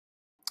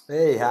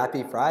Hey,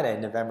 happy Friday,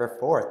 November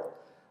 4th.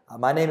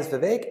 My name is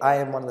Vivek. I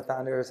am one of the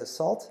founders of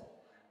Salt.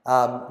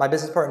 My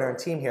business partner and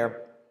team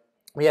here,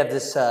 we have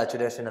this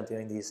tradition of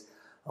doing these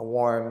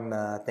warm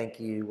thank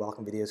you,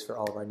 welcome videos for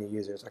all of our new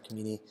users. Our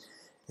community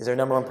is our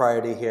number one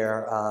priority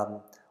here,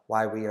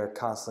 why we are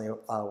constantly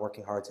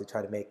working hard to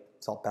try to make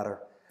Salt better.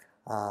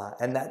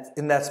 And that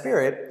in that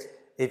spirit,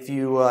 if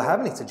you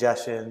have any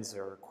suggestions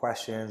or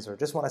questions or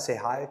just want to say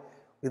hi,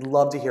 we'd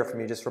love to hear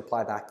from you. Just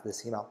reply back to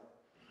this email.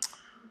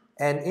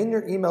 And in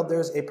your email,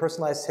 there's a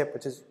personalized tip,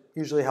 which is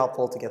usually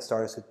helpful to get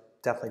started, so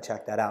definitely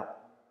check that out.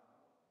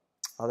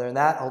 Other than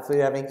that, hopefully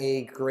you're having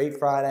a great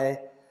Friday.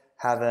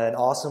 Have an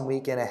awesome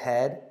weekend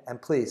ahead, and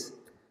please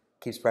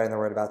keep spreading the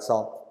word about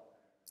Salt.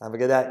 Have a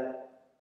good day.